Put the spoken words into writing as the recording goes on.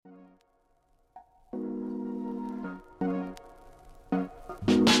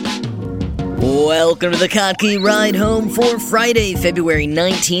Welcome to the Kottke Ride Home for Friday, February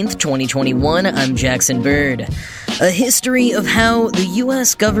 19th, 2021. I'm Jackson Bird. A history of how the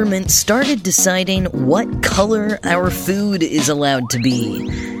U.S. government started deciding what color our food is allowed to be.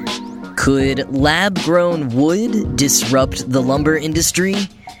 Could lab-grown wood disrupt the lumber industry?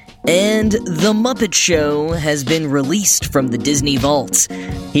 And The Muppet Show has been released from the Disney vault.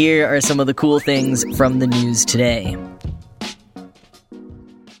 Here are some of the cool things from the news today.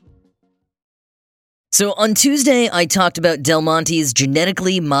 So on Tuesday, I talked about Del Monte's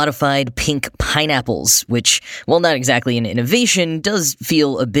genetically modified pink pineapples, which, while not exactly an innovation, does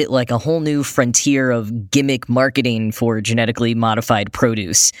feel a bit like a whole new frontier of gimmick marketing for genetically modified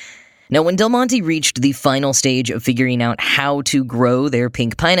produce. Now, when Del Monte reached the final stage of figuring out how to grow their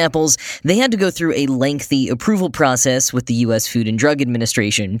pink pineapples, they had to go through a lengthy approval process with the U.S. Food and Drug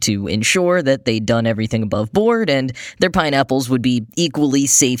Administration to ensure that they'd done everything above board and their pineapples would be equally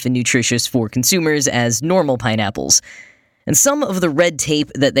safe and nutritious for consumers as normal pineapples. And some of the red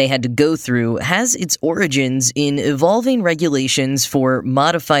tape that they had to go through has its origins in evolving regulations for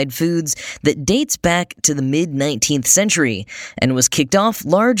modified foods that dates back to the mid-19th century and was kicked off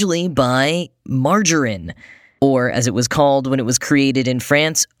largely by margarine, or as it was called when it was created in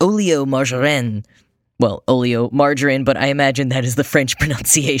France, margarine. Well, margarine, but I imagine that is the French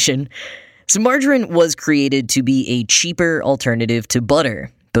pronunciation. So margarine was created to be a cheaper alternative to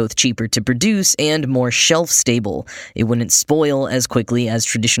butter. Both cheaper to produce and more shelf-stable. It wouldn't spoil as quickly as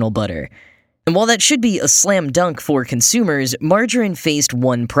traditional butter. And while that should be a slam dunk for consumers, margarine faced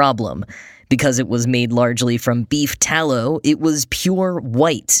one problem. Because it was made largely from beef tallow, it was pure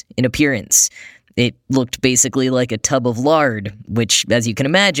white in appearance. It looked basically like a tub of lard, which, as you can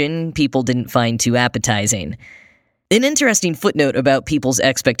imagine, people didn't find too appetizing. An interesting footnote about people's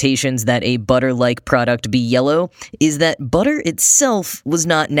expectations that a butter-like product be yellow is that butter itself was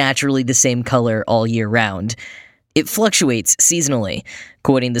not naturally the same color all year round. It fluctuates seasonally.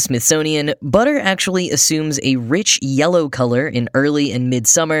 Quoting the Smithsonian, butter actually assumes a rich yellow color in early and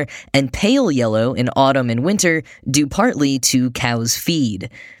midsummer and pale yellow in autumn and winter, due partly to cow's feed.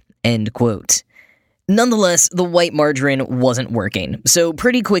 End quote. Nonetheless, the white margarine wasn't working, so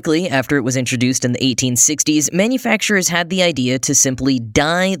pretty quickly after it was introduced in the 1860s, manufacturers had the idea to simply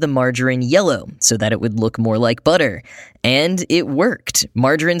dye the margarine yellow so that it would look more like butter. And it worked.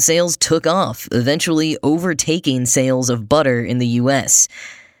 Margarine sales took off, eventually overtaking sales of butter in the US.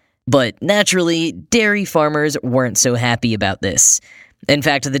 But naturally, dairy farmers weren't so happy about this. In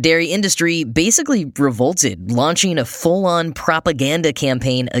fact, the dairy industry basically revolted, launching a full-on propaganda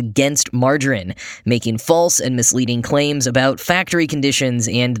campaign against margarine, making false and misleading claims about factory conditions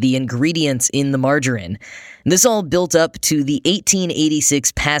and the ingredients in the margarine. This all built up to the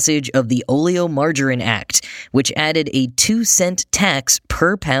 1886 passage of the Oleomargarine Act, which added a 2-cent tax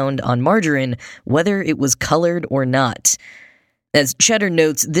per pound on margarine, whether it was colored or not. As Cheddar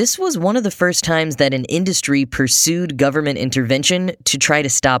notes, this was one of the first times that an industry pursued government intervention to try to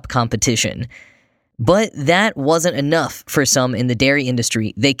stop competition. But that wasn't enough for some in the dairy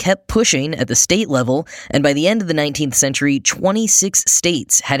industry. They kept pushing at the state level, and by the end of the 19th century, 26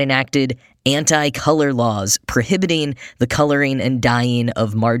 states had enacted anti-color laws prohibiting the coloring and dyeing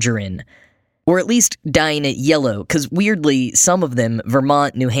of margarine. Or at least dyeing it yellow, because weirdly, some of them,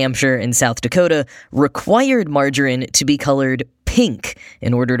 Vermont, New Hampshire, and South Dakota, required margarine to be colored pink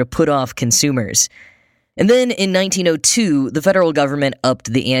in order to put off consumers. And then in 1902, the federal government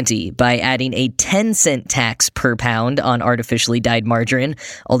upped the ante by adding a 10-cent tax per pound on artificially dyed margarine,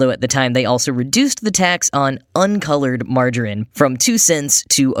 although at the time they also reduced the tax on uncolored margarine from 2 cents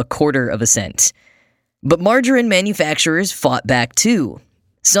to 1/4 cent. But margarine manufacturers fought back too.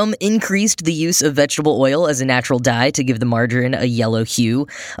 Some increased the use of vegetable oil as a natural dye to give the margarine a yellow hue.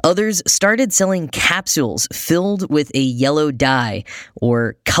 Others started selling capsules filled with a yellow dye,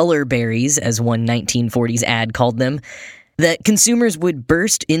 or color berries, as one 1940s ad called them, that consumers would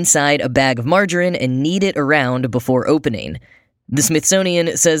burst inside a bag of margarine and knead it around before opening. The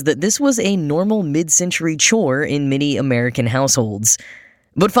Smithsonian says that this was a normal mid-century chore in many American households.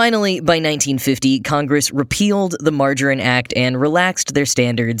 But finally, by 1950, Congress repealed the Margarine Act and relaxed their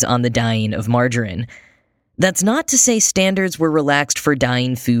standards on the dyeing of margarine. That's not to say standards were relaxed for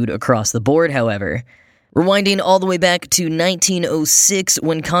dyeing food across the board, however. Rewinding all the way back to 1906,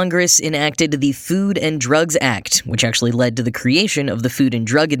 when Congress enacted the Food and Drugs Act, which actually led to the creation of the Food and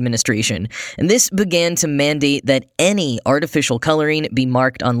Drug Administration, and this began to mandate that any artificial coloring be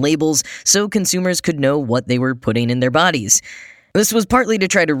marked on labels so consumers could know what they were putting in their bodies. This was partly to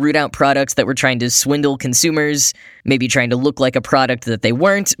try to root out products that were trying to swindle consumers, maybe trying to look like a product that they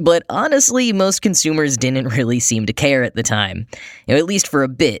weren't, but honestly, most consumers didn't really seem to care at the time. At least for a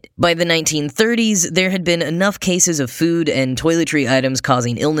bit. By the 1930s, there had been enough cases of food and toiletry items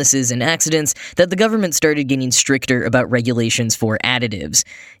causing illnesses and accidents that the government started getting stricter about regulations for additives.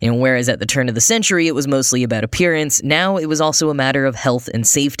 Whereas at the turn of the century it was mostly about appearance, now it was also a matter of health and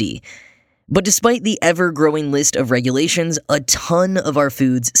safety. But despite the ever-growing list of regulations, a ton of our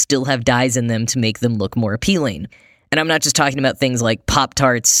foods still have dyes in them to make them look more appealing. And I'm not just talking about things like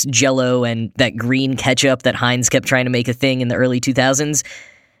Pop-Tarts, Jell-O, and that green ketchup that Heinz kept trying to make a thing in the early 2000s.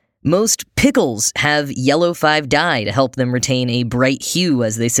 Most pickles have yellow 5 dye to help them retain a bright hue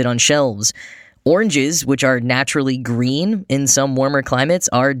as they sit on shelves. Oranges, which are naturally green in some warmer climates,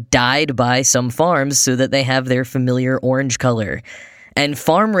 are dyed by some farms so that they have their familiar orange color. And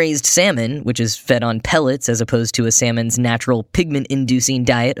farm-raised salmon, which is fed on pellets as opposed to a salmon's natural pigment-inducing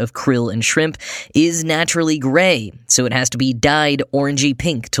diet of krill and shrimp, is naturally gray, so it has to be dyed orangey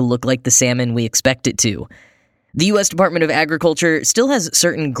pink to look like the salmon we expect it to. The U.S. Department of Agriculture still has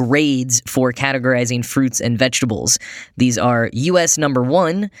certain grades for categorizing fruits and vegetables. These are U.S. Number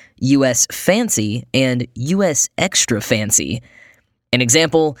 1, U.S. Fancy, and U.S. Extra Fancy. An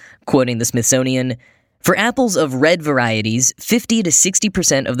example, quoting the Smithsonian, "For apples of red varieties, 50 to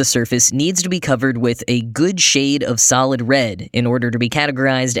 60% of the surface needs to be covered with a good shade of solid red in order to be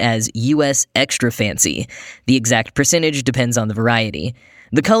categorized as U.S. Extra Fancy. The exact percentage depends on the variety.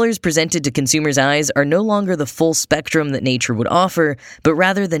 The colors presented to consumers' eyes are no longer the full spectrum that nature would offer, but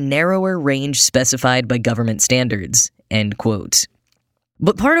rather the narrower range specified by government standards." End quote.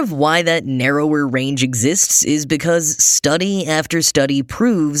 But part of why that narrower range exists is because study after study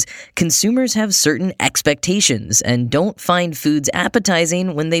proves consumers have certain expectations and don't find foods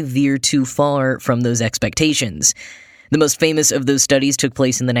appetizing when they veer too far from those expectations. The most famous of those studies took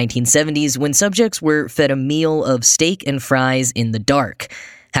place in the 1970s when subjects were fed a meal of steak and fries in the dark.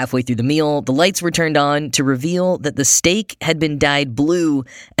 Halfway through the meal, the lights were turned on to reveal that the steak had been dyed blue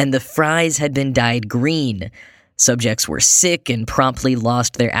and the fries had been dyed green. Subjects were sick and promptly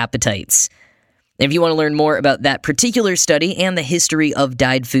lost their appetites. If you want to learn more about that particular study and the history of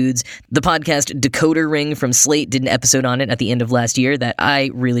dyed foods, the podcast Decoder Ring from Slate did an episode on it at the end of last year that I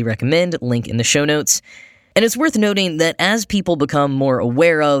really recommend, link in the show notes. And it's worth noting that as people become more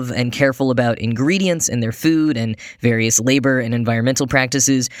aware of and careful about ingredients in their food and various labor and environmental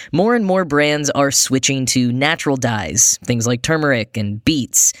practices, more and more brands are switching to natural dyes, things like turmeric and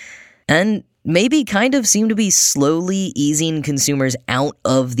beets. And maybe kind of seem to be slowly easing consumers out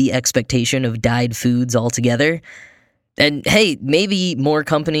of the expectation of dyed foods altogether. And hey, maybe more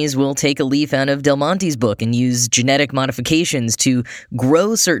companies will take a leaf out of Del Monte's book and use genetic modifications to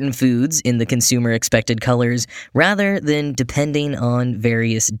grow certain foods in the consumer expected colors rather than depending on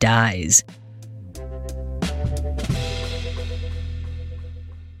various dyes.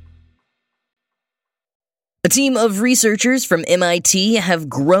 A team of researchers from MIT have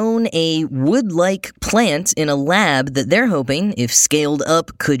grown a wood-like plant in a lab that they're hoping, if scaled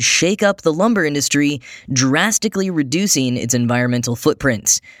up, could shake up the lumber industry, drastically reducing its environmental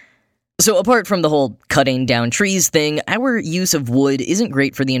footprint. So apart from the whole cutting down trees thing, our use of wood isn't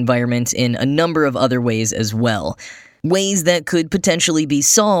great for the environment in a number of other ways as well. Ways that could potentially be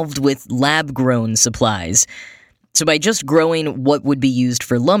solved with lab-grown supplies. So by just growing what would be used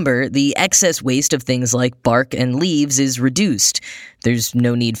for lumber, the excess waste of things like bark and leaves is reduced. There's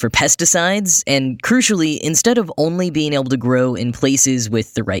no need for pesticides, and crucially, instead of only being able to grow in places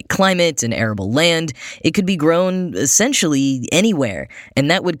with the right climate and arable land, it could be grown essentially anywhere, and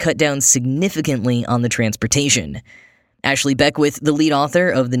that would cut down significantly on the transportation. Ashley Beckwith, the lead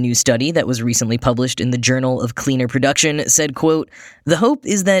author of the new study that was recently published in the Journal of Cleaner Production, said, quote, "The hope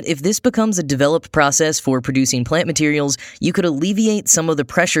is that if this becomes a developed process for producing plant materials, you could alleviate some of the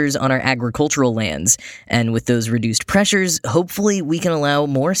pressures on our agricultural lands. And with those reduced pressures, hopefully we can allow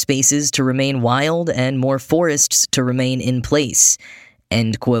more spaces to remain wild and more forests to remain in place."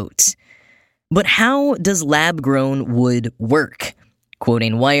 End quote. But how does lab-grown wood work?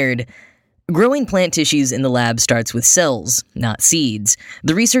 Quoting Wired, "Growing plant tissues in the lab starts with cells, not seeds.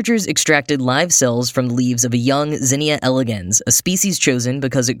 The researchers extracted live cells from the leaves of a young Zinnia elegans, a species chosen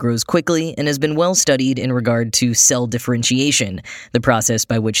because it grows quickly and has been well studied in regard to cell differentiation, the process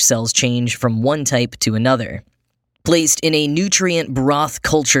by which cells change from one type to another. Placed in a nutrient broth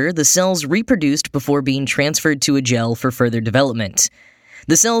culture, the cells reproduced before being transferred to a gel for further development.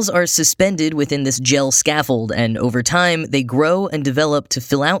 The cells are suspended within this gel scaffold, and over time, they grow and develop to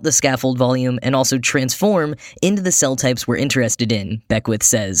fill out the scaffold volume and also transform into the cell types we're interested in," Beckwith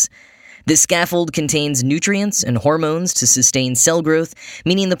says. This scaffold contains nutrients and hormones to sustain cell growth,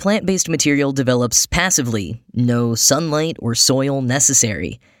 meaning the plant-based material develops passively, no sunlight or soil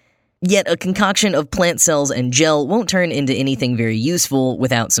necessary. Yet a concoction of plant cells and gel won't turn into anything very useful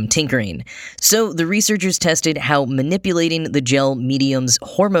without some tinkering. So the researchers tested how manipulating the gel medium's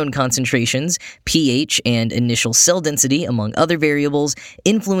hormone concentrations, pH, and initial cell density, among other variables,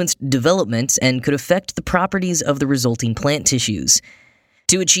 influenced development and could affect the properties of the resulting plant tissues.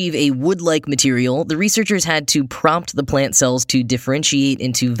 To achieve a wood-like material, the researchers had to prompt the plant cells to differentiate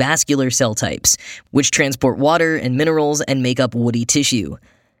into vascular cell types, which transport water and minerals and make up woody tissue.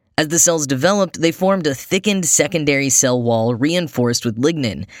 As the cells developed, they formed a thickened secondary cell wall reinforced with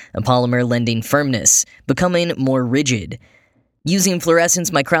lignin, a polymer lending firmness, becoming more rigid. Using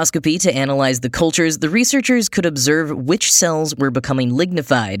fluorescence microscopy to analyze the cultures, the researchers could observe which cells were becoming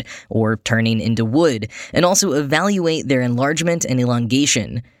lignified, or turning into wood, and also evaluate their enlargement and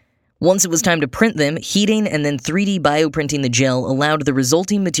elongation. Once it was time to print them, heating and then 3D bioprinting the gel allowed the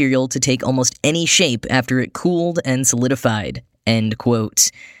resulting material to take almost any shape after it cooled and solidified. End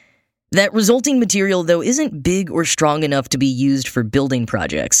quote. That resulting material, though, isn't big or strong enough to be used for building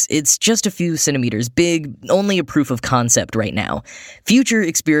projects. It's just a few centimeters big, only a proof of concept right now. Future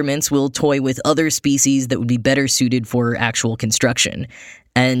experiments will toy with other species that would be better suited for actual construction.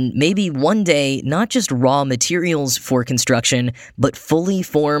 And maybe one day, not just raw materials for construction, but fully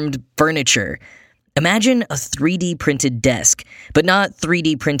formed furniture. Imagine a 3D printed desk, but not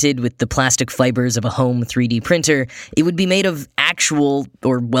 3D printed with the plastic fibers of a home 3D printer. It would be made of actual,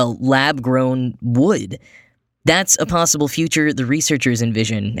 lab-grown wood. That's a possible future the researchers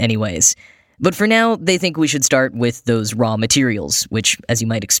envision, anyways. But for now, they think we should start with those raw materials, which, as you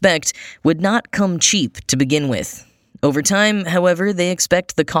might expect, would not come cheap to begin with. Over time, however, they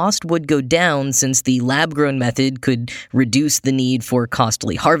expect the cost would go down since the lab-grown method could reduce the need for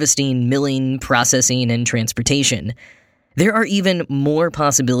costly harvesting, milling, processing, and transportation. There are even more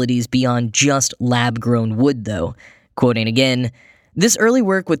possibilities beyond just lab-grown wood, though. Quoting again, "This early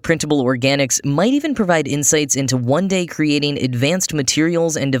work with printable organics might even provide insights into one day creating advanced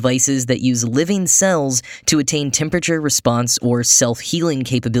materials and devices that use living cells to attain temperature response or self-healing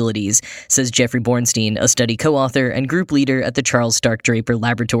capabilities," says Jeffrey Bornstein, a study co-author and group leader at the Charles Stark Draper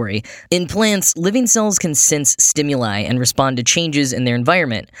Laboratory. In plants, living cells can sense stimuli and respond to changes in their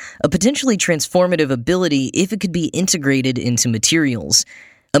environment, a potentially transformative ability if it could be integrated into materials.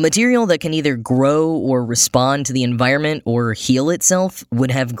 A material that can either grow or respond to the environment or heal itself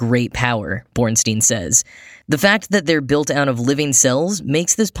would have great power, Bornstein says. The fact that they're built out of living cells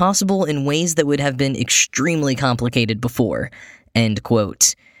makes this possible in ways that would have been extremely complicated before. End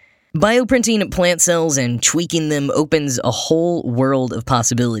quote. Bioprinting plant cells and tweaking them opens a whole world of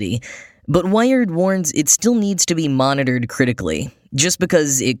possibility. But Wired warns it still needs to be monitored critically. Just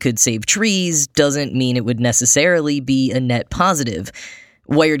because it could save trees doesn't mean it would necessarily be a net positive.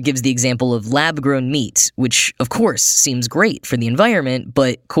 Wired gives the example of lab-grown meat, which, of course, seems great for the environment,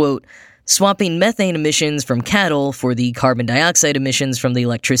 but, quote, "Swapping methane emissions from cattle for the carbon dioxide emissions from the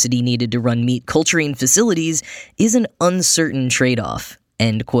electricity needed to run meat culturing facilities is an uncertain trade-off,"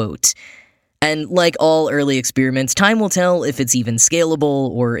 end quote. And like all early experiments, time will tell if it's even scalable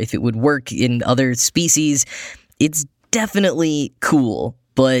or if it would work in other species. It's definitely cool,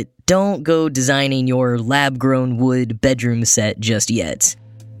 but don't go designing your lab-grown wood bedroom set just yet.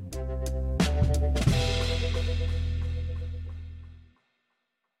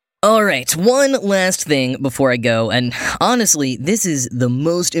 Alright, one last thing before I go, and honestly, this is the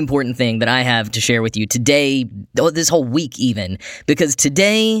most important thing that I have to share with you today, this whole week even, because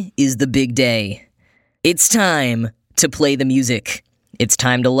today is the big day. It's time to play the music. It's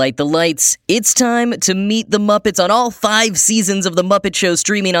time to light the lights. It's time to meet the Muppets on all 5 seasons of The Muppet Show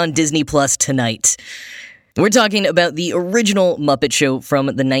streaming on Disney Plus tonight. We're talking about the original Muppet Show from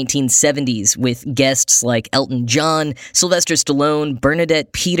the 1970s with guests like Elton John, Sylvester Stallone,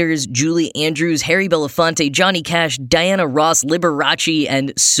 Bernadette Peters, Julie Andrews, Harry Belafonte, Johnny Cash, Diana Ross, Liberace,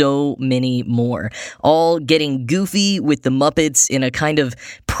 and so many more. All getting goofy with the Muppets in a kind of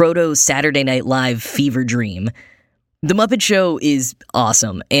proto-Saturday Night Live fever dream. The Muppet Show is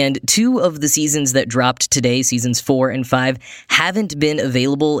awesome, and 2 of the seasons that dropped today, seasons 4 and 5, haven't been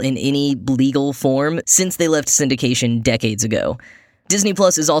available in any legal form since they left syndication decades ago. Disney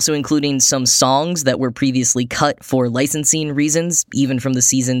Plus is also including some songs that were previously cut for licensing reasons, even from the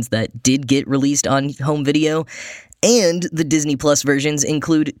seasons that did get released on home video. And the Disney Plus versions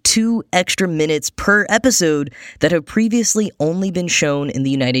include 2 extra minutes per episode that have previously only been shown in the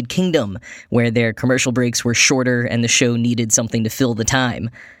United Kingdom, where their commercial breaks were shorter and the show needed something to fill the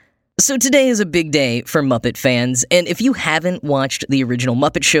time. So today is a big day for Muppet fans, and if you haven't watched the original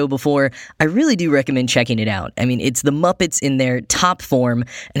Muppet Show before, I really do recommend checking it out. I mean, it's the Muppets in their top form,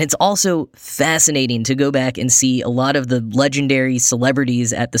 and it's also fascinating to go back and see a lot of the legendary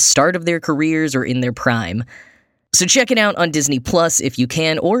celebrities at the start of their careers or in their prime. So check it out on Disney Plus if you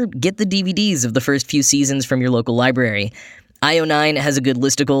can, or get the DVDs of the first few seasons from your local library. IO9 has a good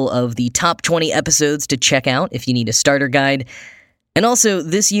listicle of the top 20 episodes to check out if you need a starter guide. And also,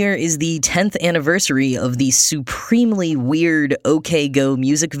 this year is the 10th anniversary of the supremely weird OK Go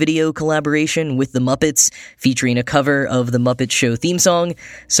music video collaboration with the Muppets, featuring a cover of the Muppet Show theme song,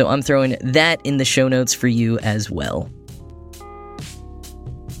 so I'm throwing that in the show notes for you as well.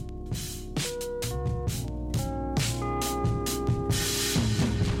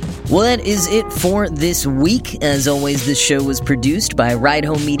 Well, that is it for this week. As always, this show was produced by Ride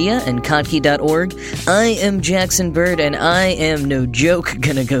Home Media and Kottke.org. I am Jackson Bird, and I am, no joke,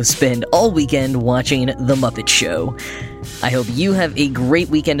 gonna go spend all weekend watching The Muppet Show. I hope you have a great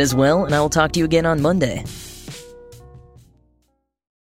weekend as well, and I will talk to you again on Monday.